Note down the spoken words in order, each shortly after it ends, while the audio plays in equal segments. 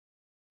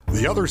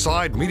The Other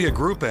Side Media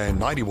Group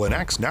and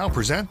 91X now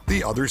present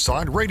The Other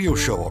Side Radio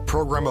Show, a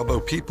program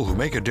about people who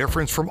make a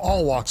difference from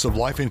all walks of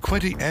life in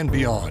Quinte and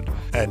beyond.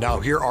 And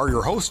now here are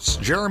your hosts,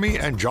 Jeremy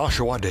and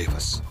Joshua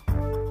Davis.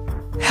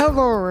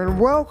 Hello and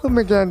welcome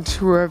again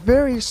to a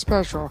very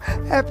special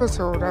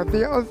episode of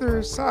The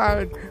Other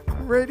Side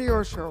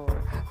Radio Show.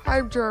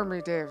 I'm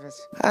Jeremy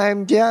Davis.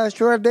 I'm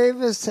Joshua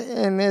Davis,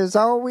 and as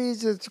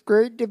always, it's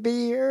great to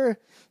be here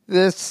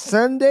this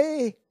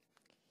Sunday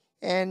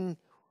and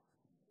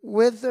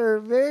with our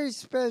very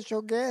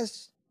special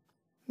guest,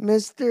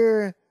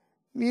 Mr.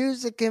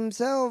 Music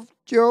himself,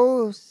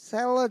 Joe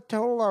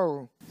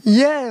Salottolo.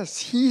 Yes,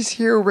 he's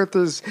here with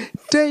his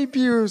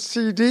debut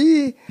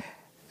CD.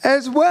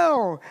 As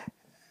well,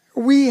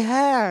 we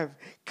have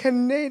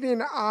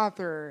Canadian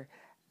author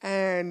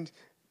and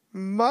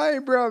my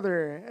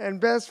brother and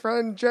best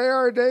friend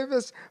J.R.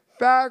 Davis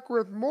back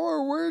with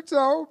more words of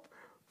hope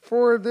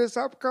for this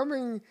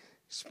upcoming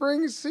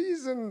spring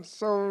season.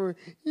 So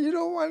you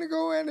don't want to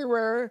go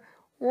anywhere.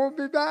 We'll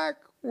be back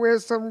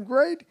with some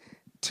great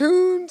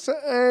tunes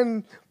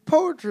and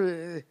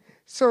poetry.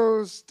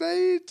 So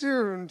stay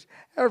tuned,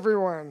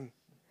 everyone.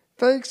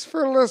 Thanks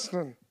for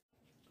listening.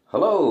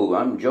 Hello,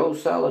 I'm Joe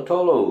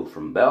Salottolo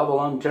from Belleville,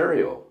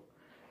 Ontario.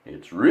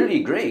 It's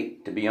really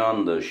great to be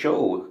on the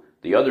show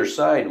The Other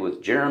Side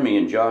with Jeremy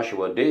and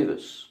Joshua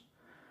Davis.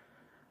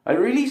 I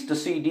released a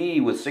CD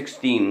with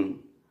 16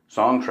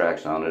 song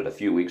tracks on it a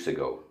few weeks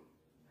ago.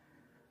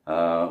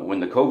 When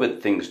the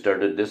COVID thing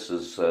started, this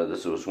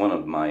was one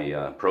of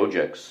my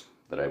projects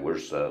that I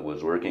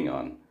was working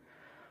on.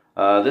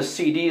 This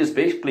CD is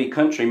basically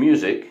country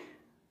music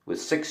with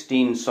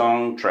 16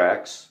 song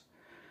tracks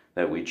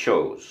that we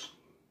chose.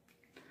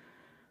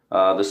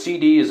 The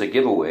CD is a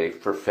giveaway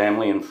for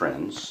family and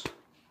friends.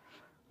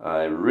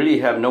 I really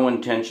have no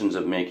intentions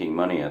of making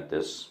money at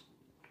this.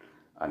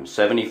 I'm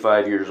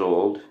 75 years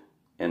old,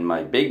 and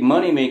my big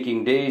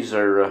money-making days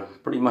are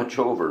pretty much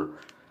over.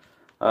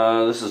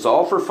 This is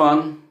all for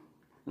fun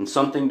and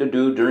something to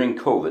do during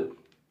COVID.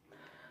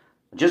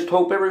 I just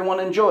hope everyone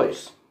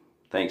enjoys.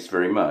 Thanks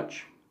very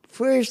much.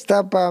 First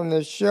up on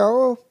the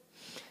show,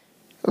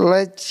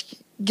 let's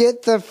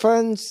get the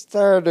fun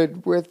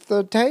started with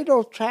the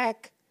title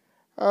track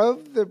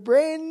of the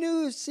brand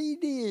new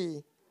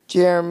CD.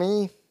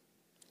 Jeremy,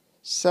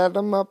 set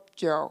 'em up,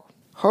 Joe.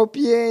 Hope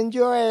you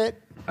enjoy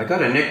it. I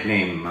got a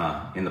nickname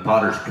in the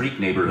Potters Creek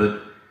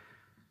neighborhood.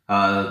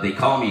 They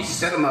call me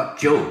Set 'em Up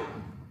Joe.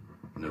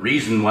 And the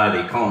reason why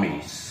they call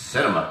me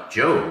Set 'em Up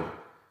Joe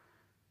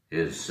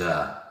is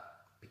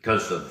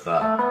because of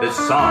this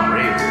song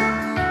right here.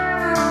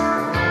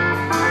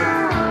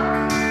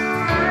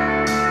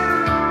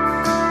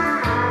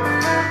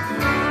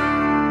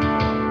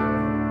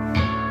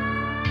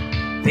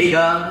 They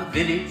got a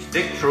vintage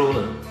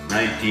Victrola,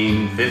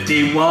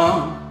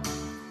 1951.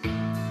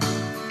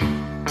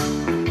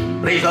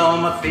 Plays all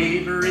my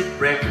favorite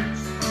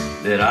records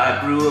that I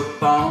grew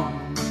up on.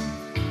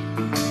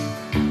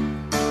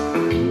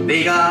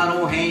 They got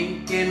old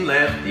Hank and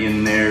Lefty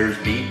and there's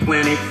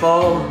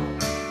B24.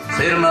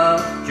 Set 'em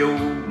up, Joe,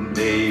 and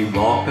they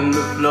walkin'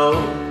 the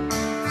floor.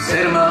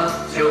 Set 'em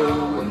up,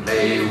 Joe, and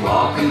they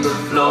walkin' the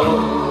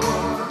floor.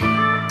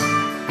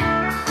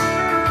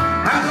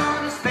 I'm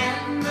gonna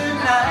spend the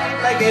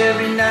night like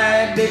every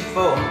night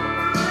before,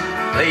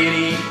 playing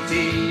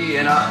E.T.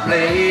 and I'll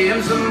play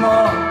him some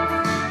more.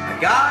 I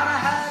gotta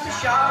have a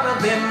shot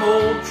of them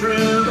old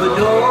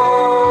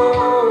troubadours.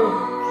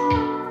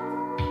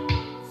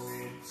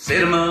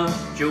 Set 'em up,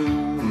 Joe,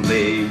 and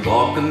they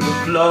walkin' the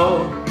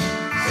floor.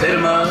 Set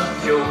 'em up,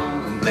 Joe,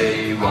 and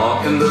they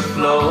walkin' the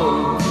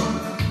floor.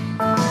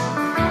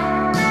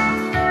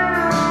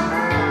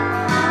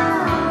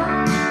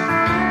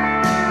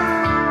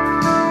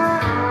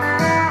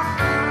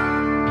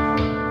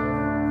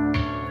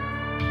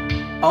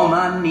 All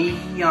my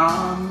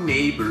neon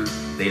neighbors,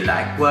 they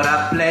like what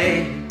I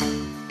play,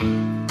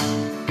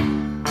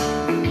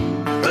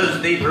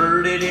 'cause they've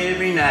heard it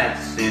every night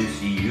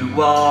since you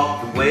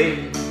walked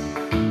away.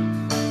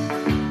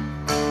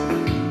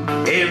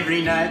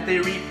 Every night they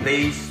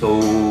replace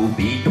old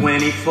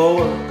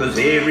B24, 'cause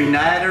every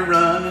night I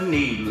run a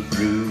needle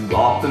through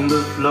walking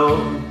the floor.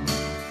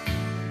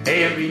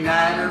 Every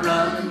night I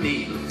run a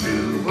needle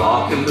through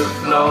walking the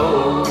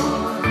floor.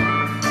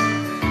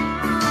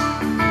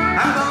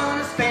 I'm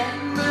gonna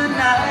spend the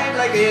night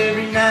like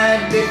every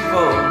night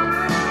before,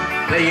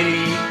 playing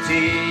E.T.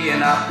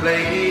 and I'll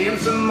play him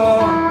some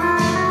more.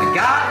 I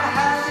gotta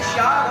have a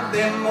shot of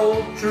them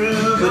old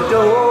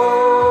troubadours.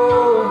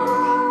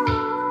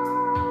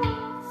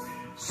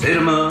 Set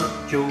 'em up,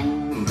 Joe,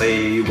 and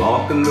they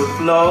walkin' the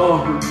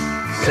floor.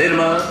 Set 'em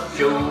up,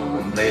 Joe,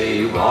 and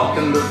they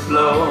walkin' the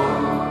floor.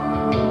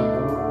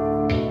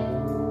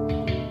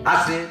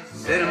 I said,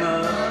 set 'em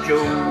up,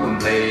 Joe, and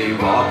they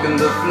walkin'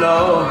 the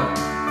floor.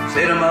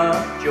 Set 'em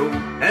up, Joe,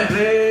 and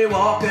they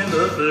walkin'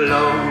 the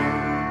floor.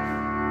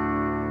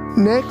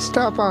 Next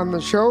up on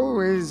the show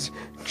is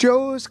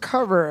Joe's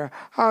cover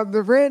of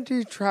the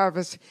Randy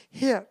Travis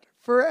hit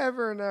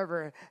Forever and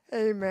Ever.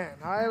 Amen.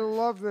 I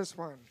love this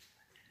one.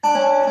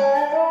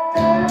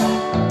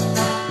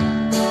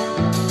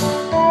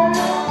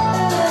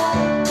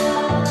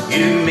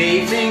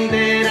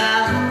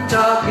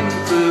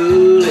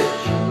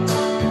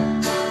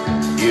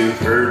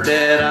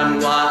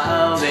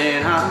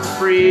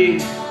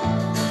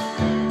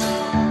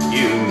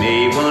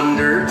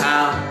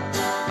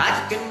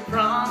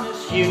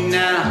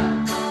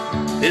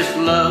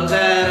 love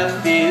that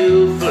I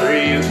feel for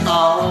you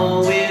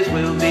always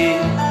will be.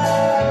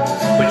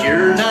 But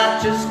you're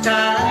not just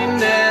time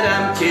that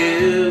I'm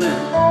killing.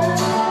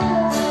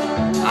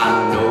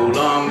 I'm no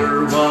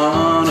longer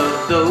one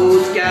of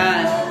those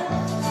guys.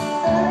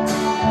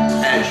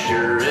 As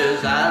sure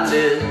as I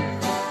live,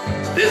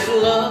 this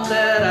love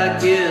that I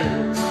give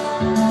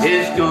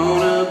is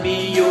gonna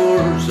be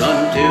yours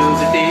until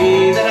the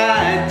day that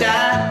I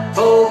die.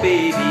 Oh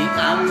baby,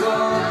 I'm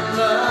gonna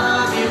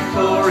love you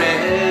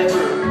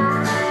forever,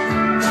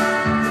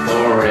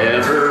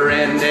 forever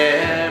and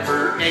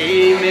ever,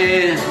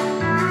 amen.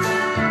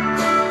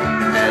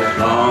 As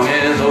long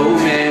as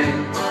old men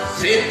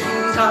sit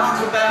and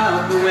talk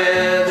about the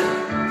weather,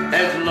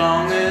 as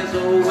long as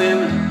old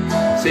women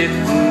sit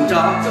and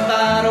talk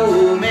about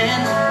old men.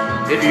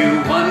 If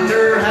you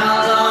wonder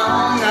how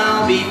long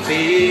I'll be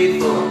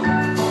faithful,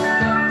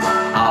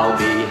 I'll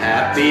be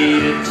happy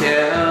to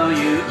tell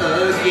you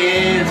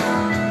again.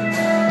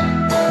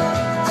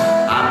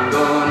 I'm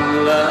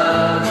gonna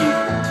love you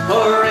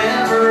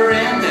forever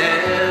and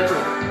ever,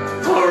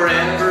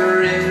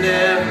 forever and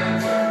ever,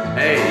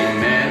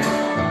 amen.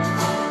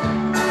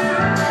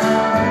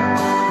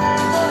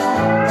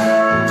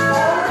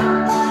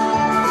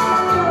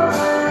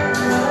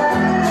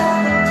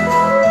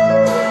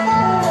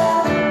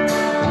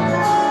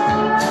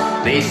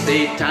 They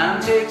say time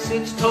takes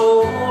its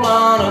toll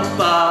on a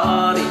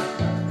body,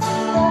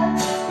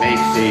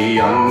 makes a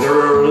young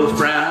girl's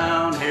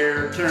brown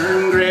hair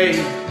turn gray.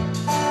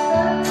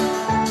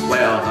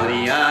 Well,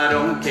 honey, I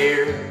don't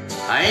care,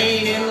 I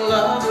ain't in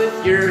love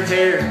with your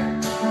hair.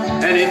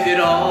 And if it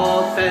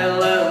all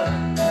fell out,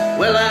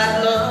 well,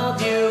 I'd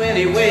love you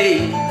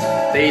anyway.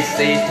 They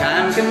say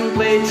time can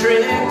play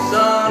tricks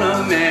on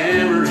a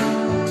memory,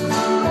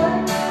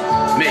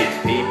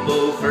 make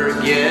people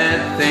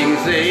forget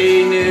things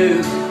they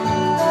knew.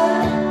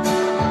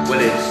 Well,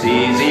 it's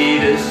easy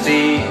to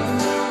see,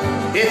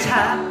 it's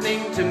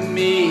happening to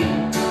me.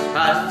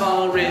 I've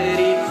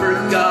already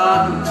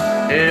forgotten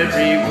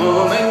every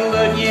woman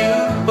but you.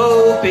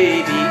 Oh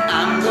baby,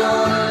 I'm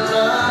gonna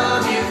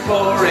love you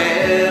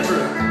forever,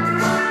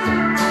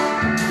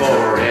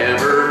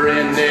 forever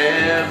and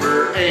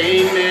ever,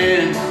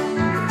 amen.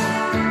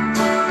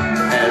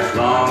 As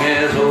long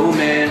as old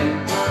men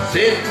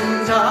sit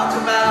and talk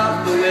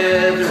about the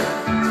weather,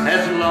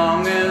 as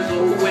long as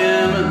old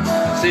women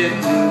sit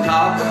and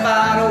talk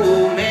about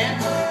old men.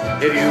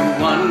 If you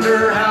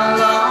wonder how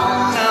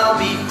long I'll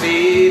be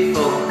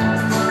faithful,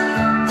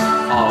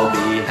 I'll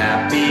be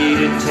happy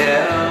to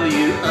tell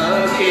you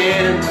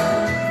again.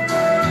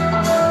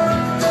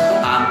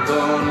 I'm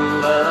gonna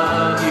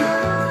love you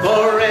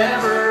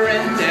forever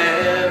and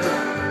ever,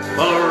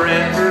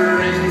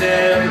 forever and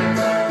ever,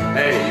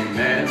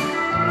 amen.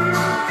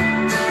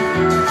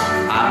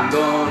 I'm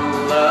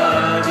gonna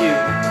love you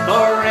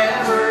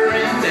forever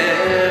and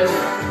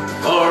ever,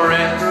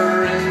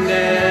 forever and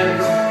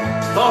ever,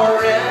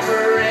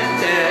 forever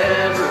and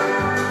ever,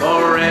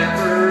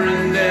 forever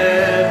and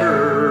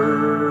ever,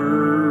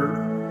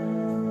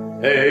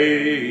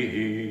 amen.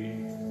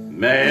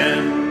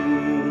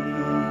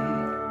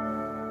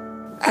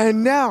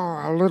 And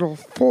now a little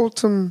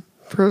Folsom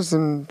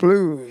Prison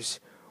Blues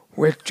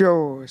with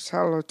Joe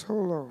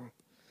Salottolo.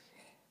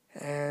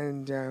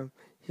 And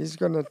he's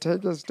going to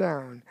take us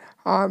down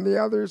on the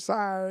Other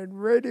Side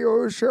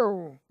radio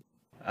show.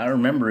 I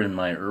remember in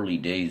my early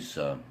days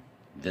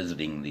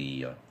visiting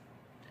the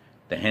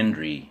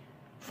Hendry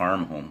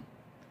farm home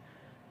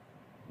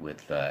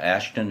with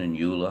Ashton and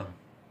Eula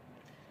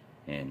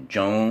and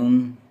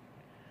Joan,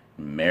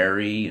 and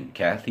Mary and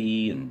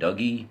Kathy and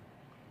Dougie.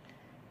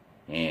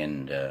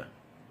 And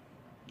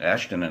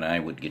Ashton and I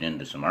would get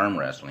into some arm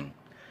wrestling,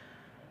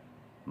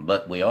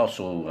 but we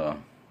also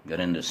got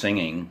into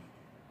singing,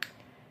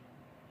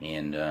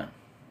 and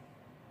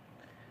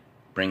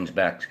brings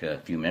back a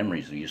few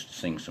memories. We used to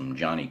sing some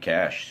Johnny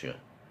Cash,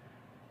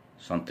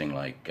 something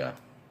like that.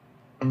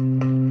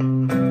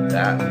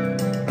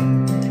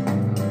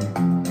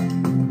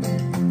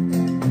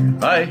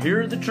 I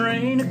hear the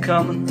train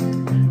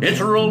a-comin', it's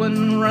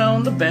rollin'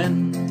 round the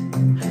bend,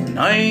 and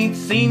I ain't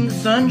seen the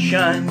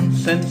sunshine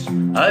since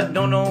I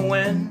don't know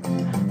when.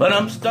 But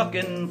I'm stuck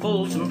in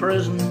Folsom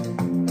Prison,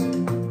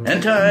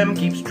 and time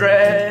keeps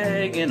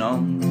dragging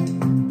on.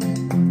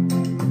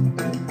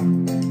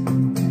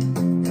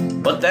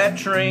 But that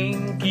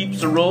train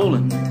keeps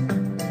a-rollin'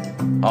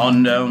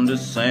 on down to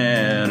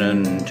San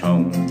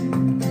Antone.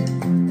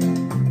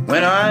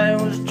 When I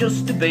was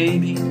just a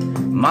baby,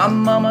 my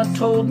mama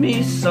told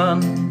me,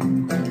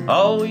 son,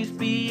 always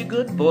be a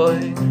good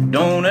boy,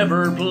 don't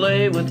ever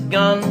play with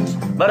guns.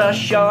 But I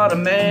shot a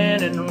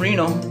man in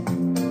Reno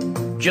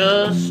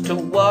just to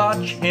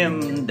watch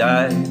him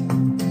die.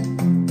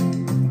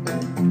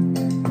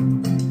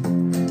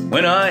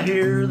 When I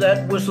hear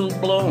that whistle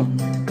blowing,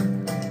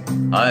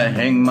 I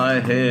hang my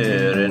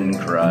head and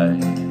cry.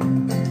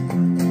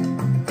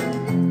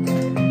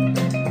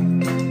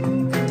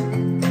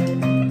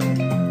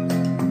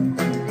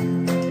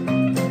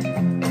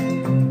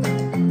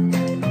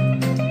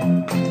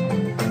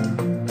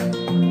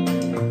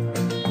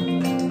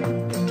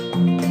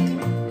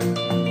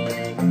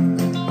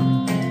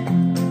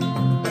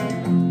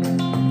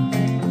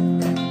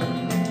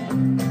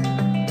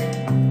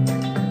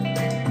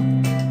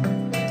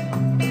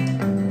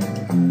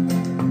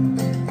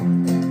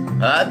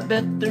 I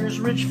bet there's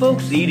rich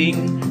folks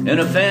eating in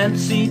a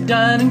fancy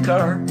dining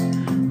car.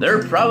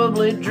 They're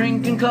probably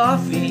drinking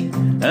coffee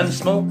and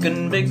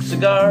smoking big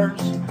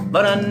cigars.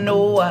 But I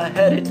know I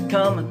had it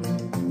coming.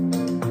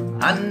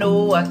 I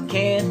know I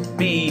can't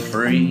be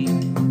free.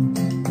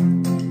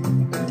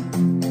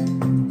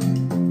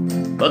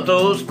 But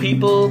those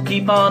people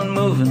keep on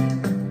moving,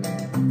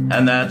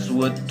 and that's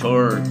what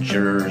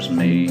tortures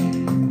me.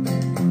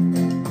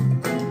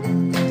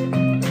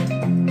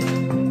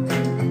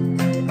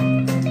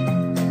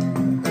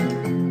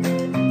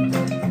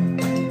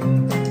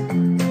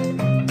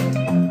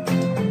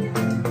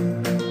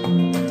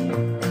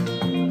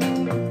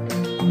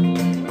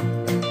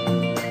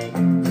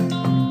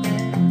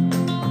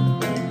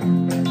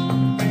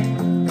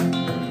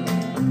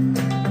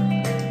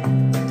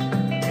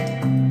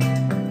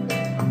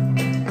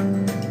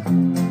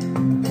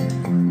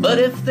 But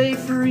if they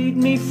freed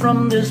me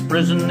from this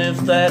prison, if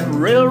that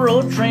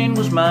railroad train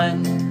was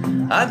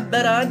mine, I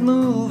bet I'd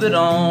move it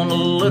on a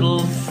little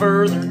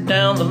further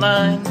down the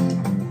line.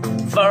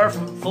 Far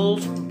from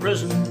Folsom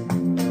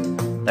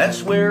Prison,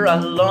 that's where I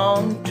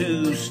long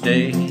to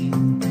stay.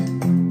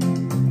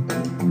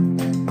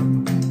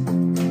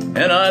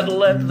 And I'd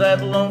let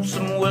that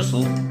lonesome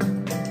whistle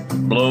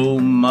blow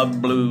my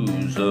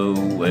blues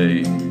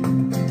away.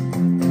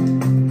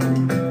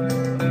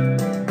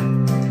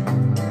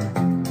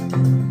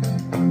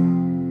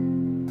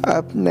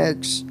 Up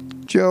next,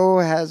 Joe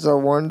has a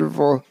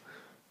wonderful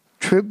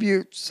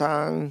tribute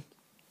song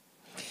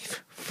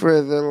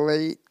for the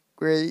late,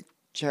 great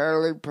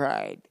Charlie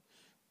Pride.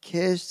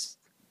 Kiss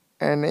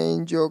an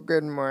Angel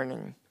Good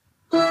Morning.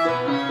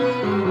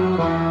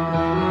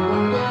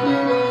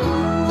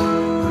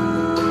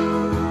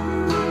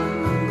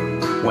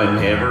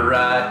 Whenever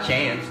I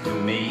chance to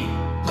meet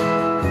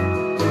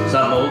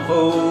some old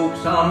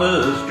folks on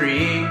the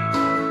street,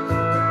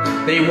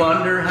 they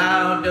wonder,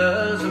 how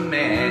does a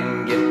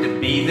man get to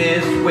be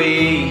this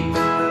way?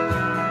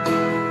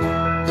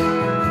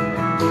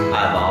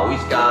 I've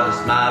always got a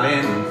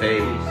smiling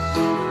face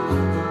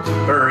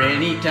for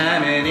any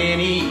time and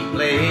any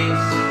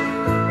place.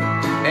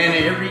 And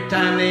every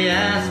time they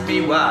ask me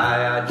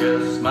why, I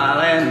just smile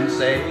and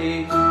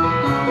say,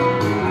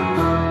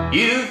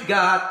 you've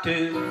got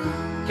to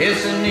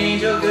kiss an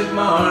angel good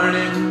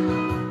morning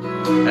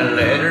and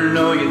let her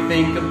know you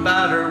think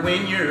about her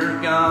when you're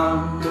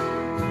gone.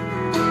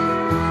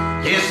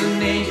 Kiss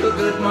an angel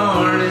good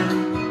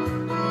morning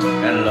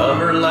and love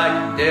her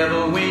like the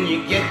devil when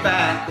you get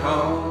back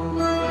home.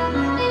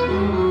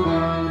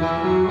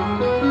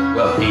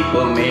 Well,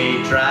 people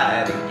may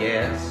try to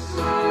guess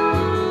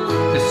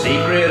the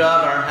secret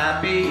of our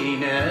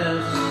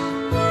happiness,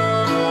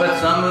 but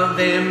some of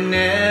them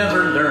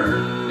never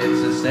learn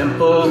it's a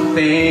simple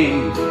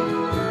thing.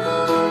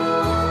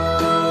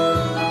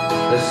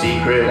 The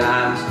secret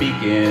I'm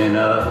speaking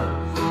of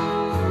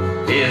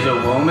is a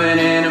woman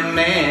and a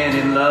man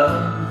in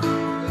love.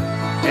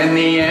 And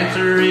the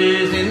answer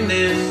is in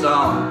this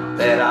song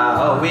that I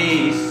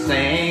always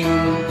sing.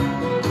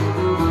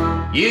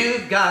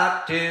 You've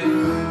got to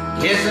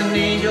kiss an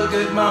angel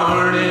good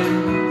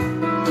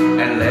morning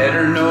and let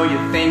her know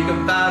you think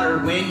about her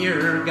when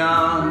you're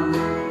gone.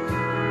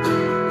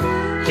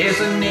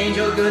 Kiss an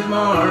angel good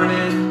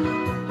morning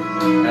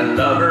and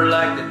love her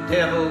like the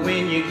devil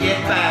when you get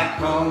back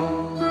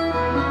home.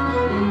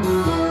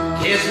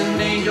 Kiss an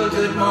angel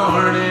good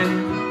morning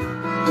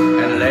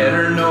and let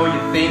her know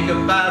you think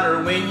about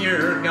her when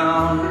you're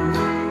gone.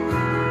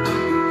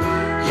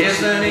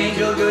 Kiss an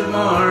angel good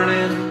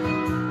morning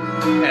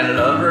and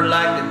love her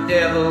like the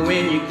devil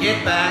when you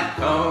get back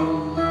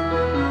home.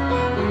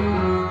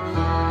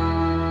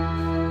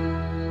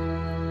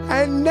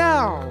 And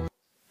now,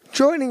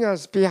 joining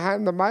us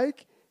behind the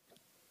mic,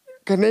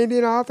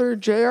 Canadian author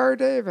J.R.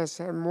 Davis,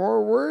 and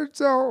more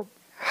words of hope.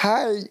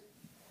 Hi,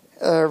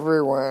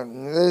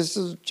 everyone. This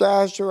is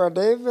Joshua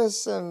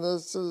Davis, and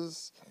this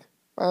is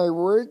my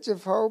Words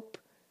of Hope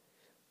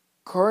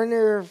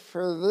corner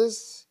for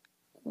this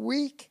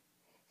week.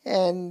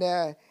 And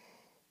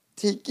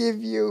to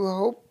give you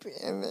hope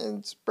and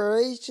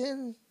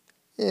inspiration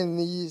in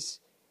these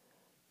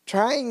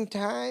trying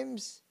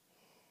times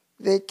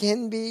that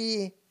can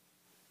be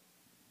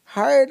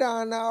hard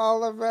on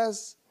all of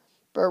us,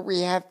 but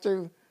we have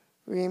to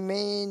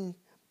remain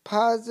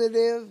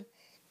positive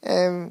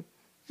and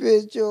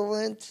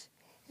vigilant,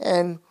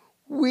 and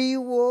we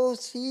will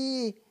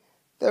see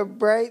the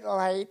bright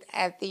light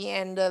at the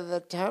end of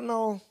the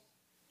tunnel,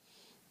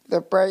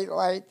 the bright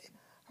light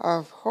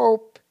of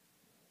hope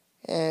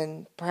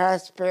and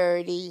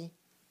prosperity,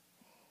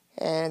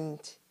 and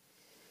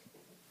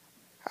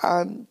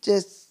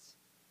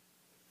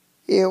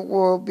it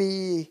will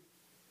be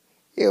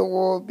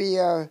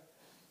a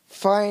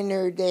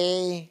finer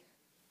day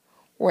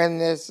when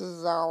this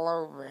is all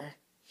over.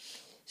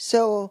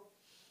 So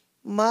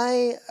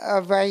my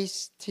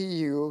advice to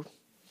you,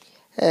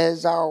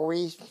 as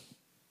always,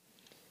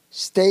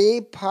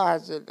 stay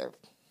positive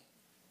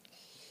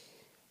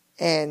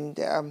and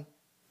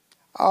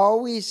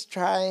always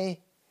try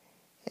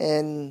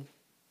and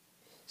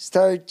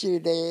start your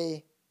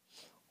day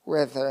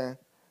with a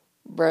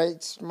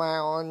bright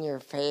smile on your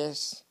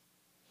face,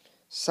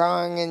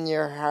 song in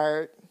your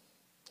heart,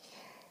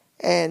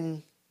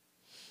 and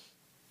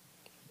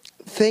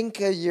think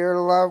of your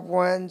loved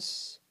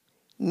ones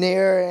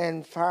near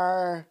and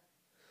far.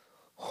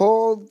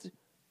 Hold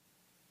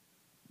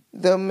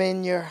them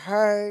in your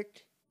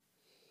heart,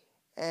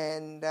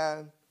 and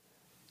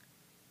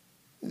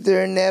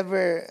they're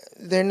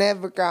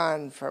never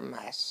gone from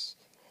us.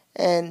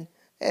 And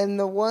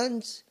the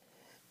ones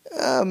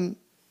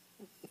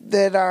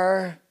that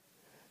are,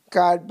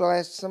 God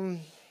bless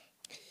them,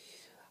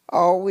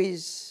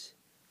 always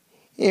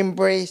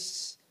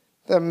embrace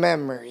the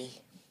memory.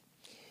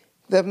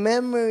 The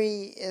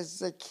memory is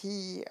the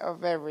key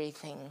of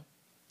everything.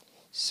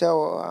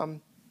 So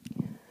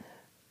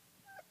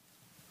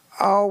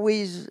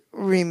always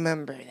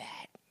remember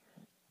that.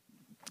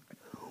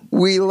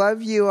 We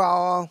love you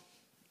all.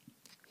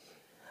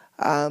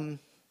 And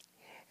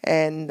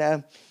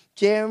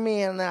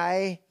Jeremy and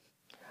I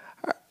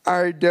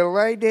are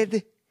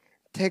delighted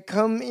to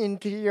come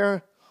into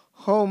your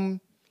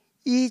home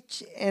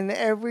each and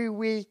every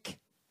week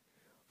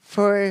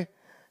for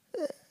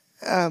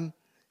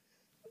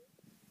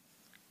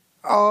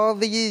all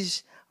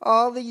these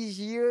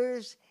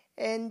years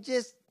and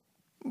just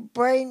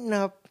brighten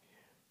up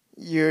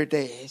your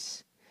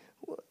days.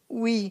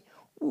 We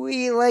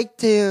like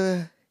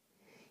to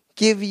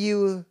give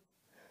you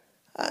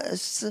a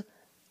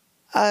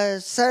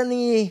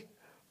sunny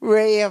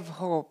ray of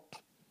hope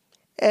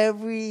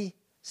every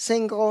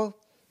single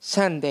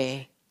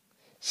Sunday.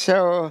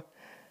 So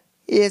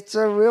it's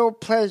a real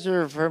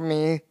pleasure for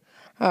me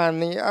on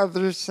the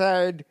Other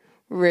Side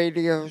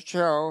radio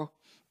show.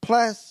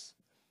 Plus,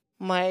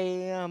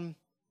 my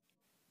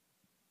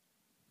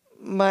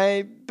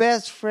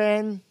best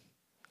friend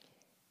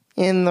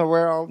in the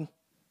world,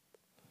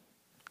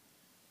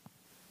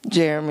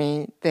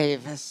 Jeremy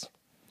Davis.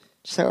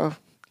 So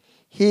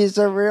he's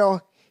a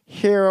real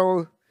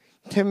hero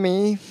to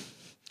me,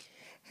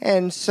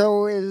 and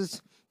so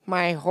is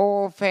my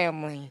whole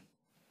family.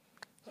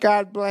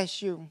 God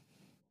bless you.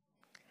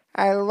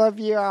 I love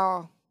you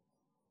all,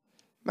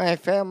 my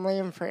family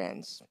and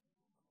friends.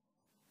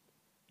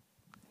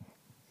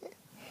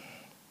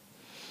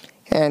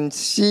 And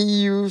see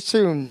you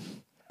soon.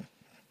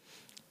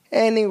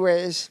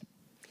 Anyways,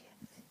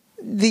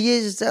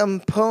 these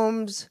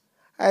poems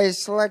I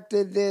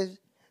selected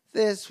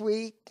this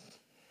week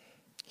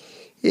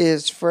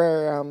is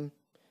for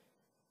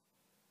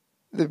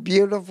the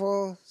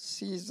beautiful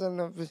season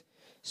of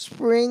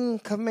spring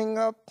coming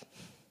up.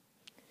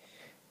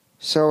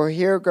 So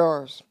here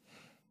goes.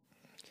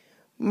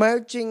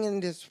 Marching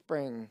into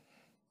spring.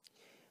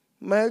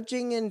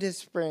 Marching into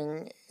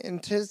spring,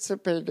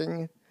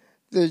 anticipating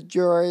the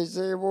joys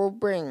it will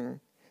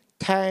bring.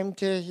 Time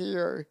to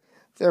hear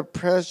the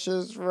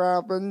precious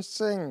robins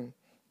sing.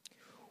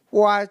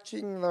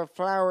 Watching the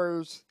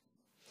flowers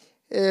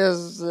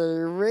as they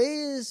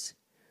raise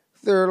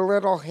their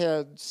little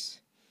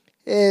heads,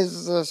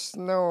 as the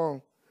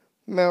snow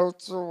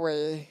melts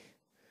away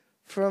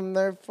from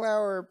their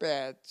flower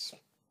beds,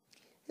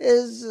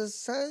 as the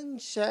sun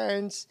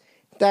shines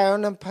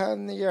down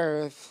upon the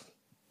earth.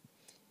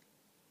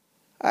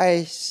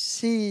 I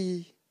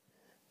see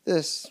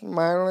the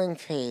smiling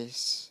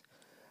face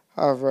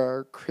of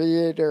our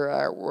Creator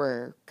at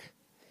work,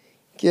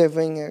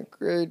 giving a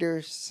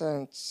greater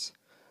sense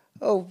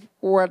of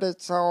what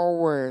it's all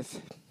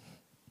worth.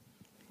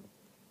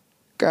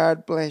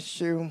 God bless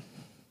you.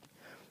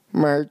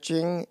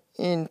 Marching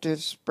into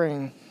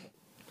spring.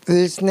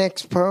 This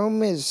next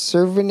poem is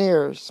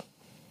Souvenirs.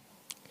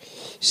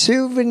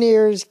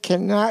 Souvenirs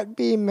cannot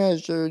be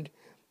measured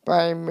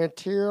by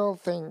material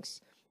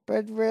things,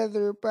 but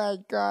rather by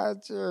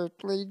God's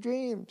earthly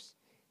dreams.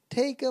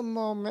 Take a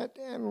moment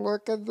and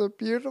look at the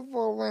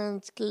beautiful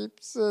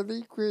landscapes that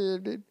He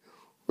created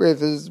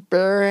with His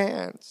bare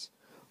hands,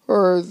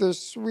 or the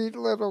sweet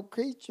little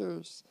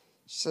creatures,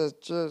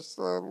 such as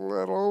the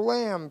little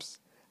lambs.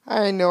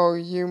 I know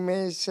you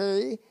may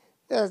say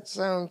that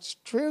sounds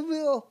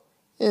trivial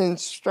in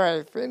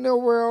strife in a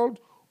world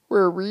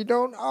where we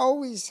don't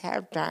always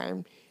have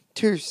time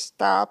to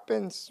stop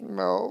and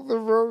smell the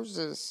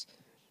roses.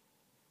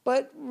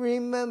 But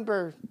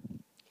remember,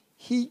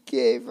 He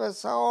gave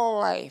us all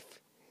life,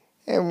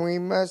 and we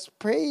must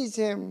praise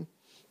Him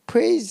for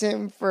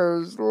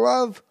His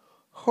love,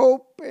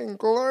 hope, and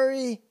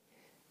glory,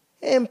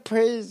 and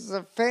praise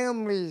the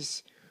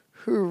families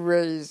who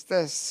raised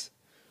us,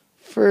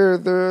 for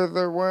they're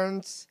the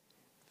ones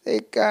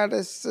that got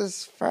us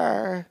this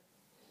far.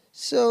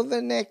 So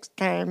the next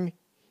time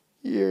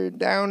you're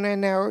down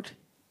and out,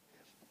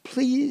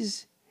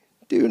 please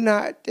do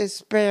not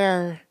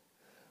despair.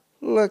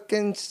 Look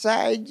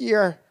inside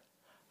your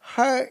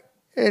heart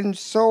and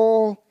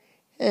soul,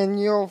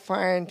 and you'll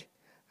find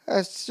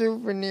a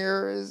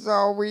souvenir is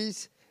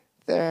always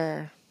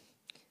there.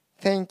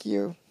 Thank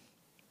you.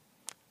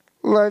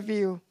 Love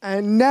you.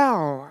 And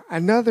now,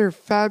 another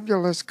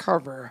fabulous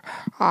cover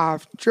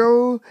of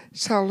Joe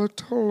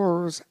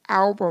Salottolo's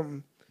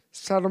album,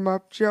 Set 'em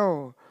Up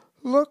Joe.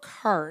 Look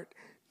hard,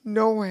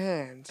 No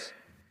Hands.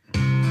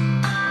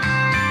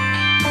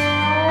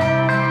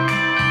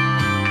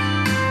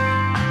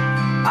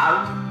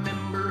 I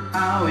remember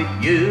how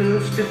it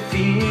used to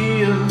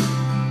feel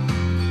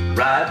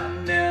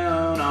riding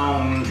down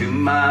onto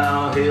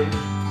Mile Hill.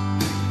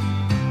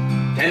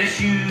 Tennis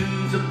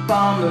shoes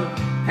upon the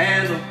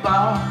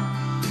handlebar,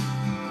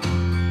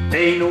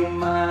 pay no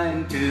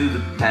mind to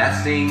the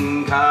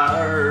passing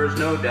cars,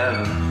 no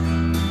doubt,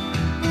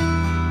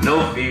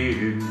 no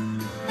fear,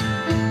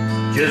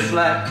 just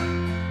like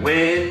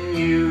when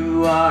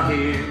you are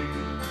here.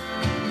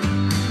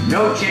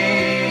 No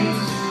chains,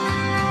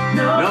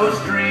 no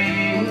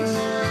strings,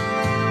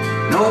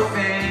 no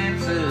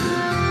fences,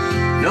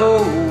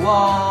 no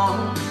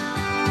walls,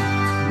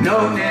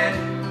 no net,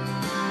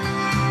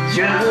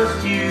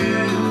 just you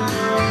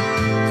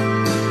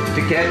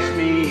to catch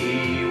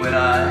me when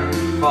I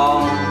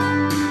fall.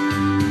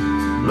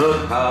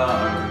 Look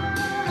hard,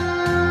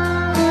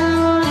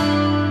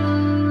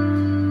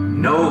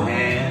 no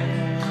hands.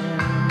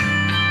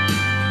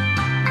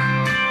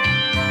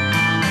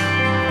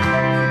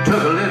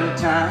 Took a little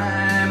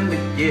time to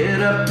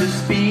get up to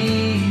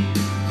speed,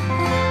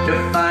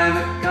 to find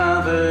the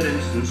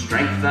confidence and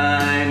strength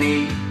I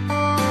need,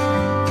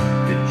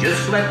 to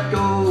just let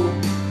go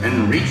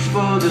and reach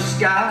for the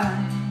sky.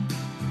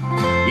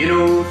 You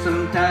know,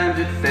 sometimes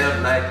it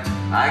felt like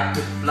I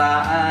could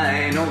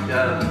fly, no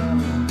doubt,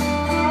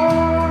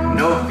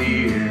 no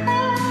fear,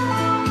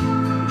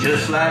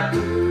 just like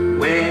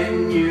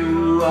when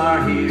you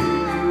are here.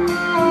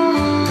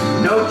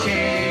 No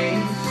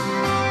chains,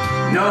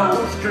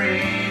 no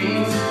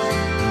strings,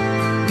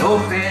 no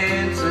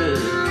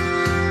fences,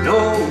 no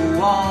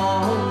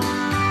walls,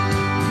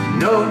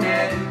 no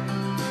net,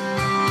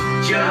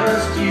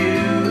 just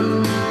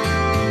you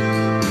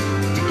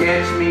to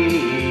catch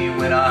me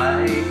when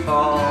I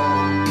fall.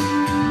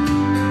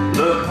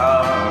 Look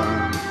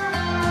hard,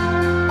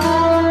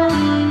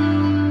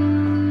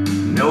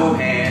 no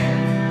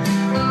hands.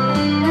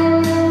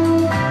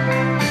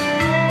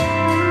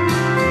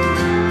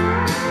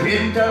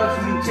 It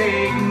doesn't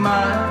take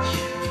much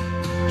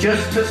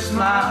just a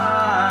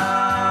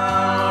smile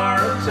or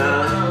a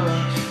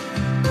touch,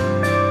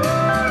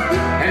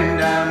 and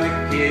I'm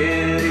a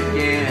kid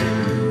again.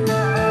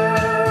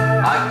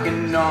 I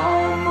can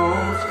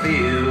almost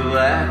feel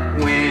that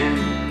wind.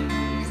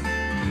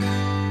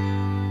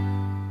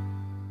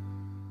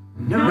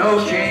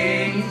 No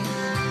chains,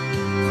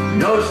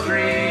 no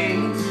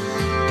strings,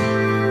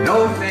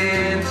 no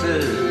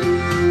fences,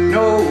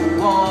 no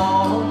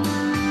walls,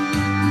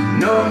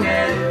 no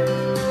net,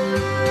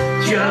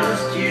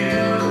 just you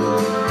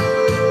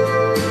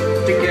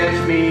to catch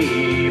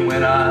me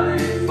when I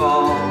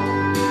fall.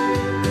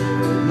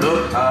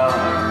 Look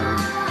hard,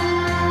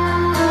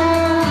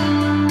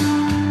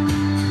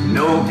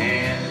 no hands.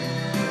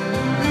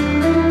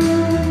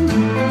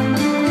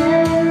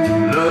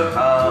 Look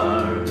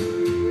hard,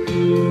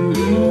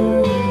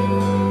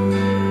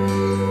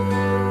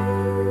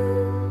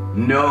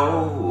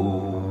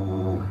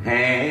 no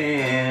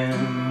hands.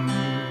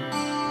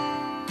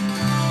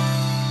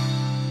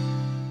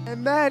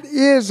 And that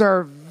is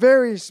our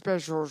very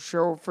special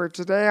show for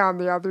today on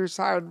the Other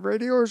Side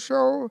Radio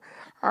Show.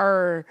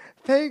 Our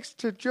thanks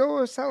to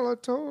Joe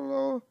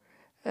Salottolo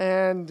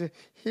and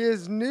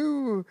his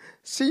new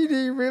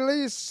CD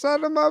release,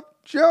 Set 'em Up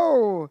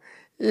Joe,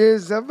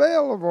 is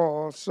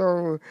available.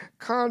 So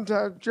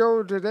contact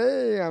Joe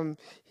today.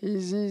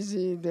 He's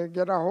easy to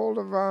get a hold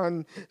of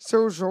on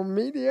social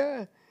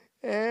media,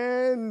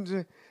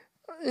 and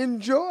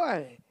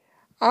enjoy.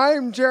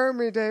 I'm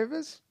Jeremy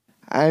Davis.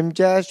 I'm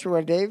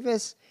Joshua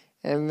Davis,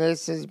 and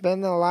this has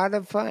been a lot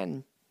of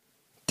fun.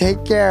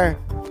 Take care.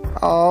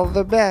 All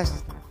the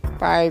best.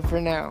 Bye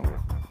for now.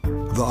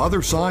 The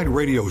Other Side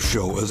Radio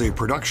Show is a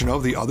production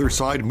of the Other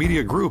Side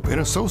Media Group in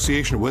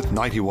association with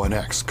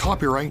 91X.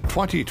 Copyright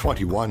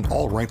 2021,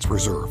 all rights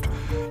reserved.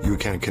 You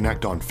can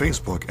connect on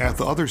Facebook at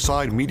The Other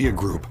Side Media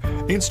Group,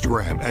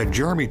 Instagram at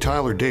Jeremy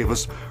Tyler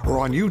Davis, or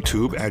on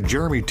YouTube at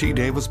Jeremy T.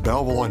 Davis,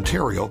 Belleville,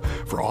 Ontario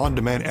for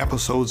on-demand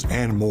episodes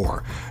and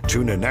more.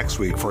 Tune in next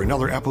week for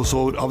another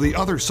episode of The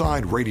Other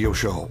Side Radio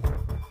Show.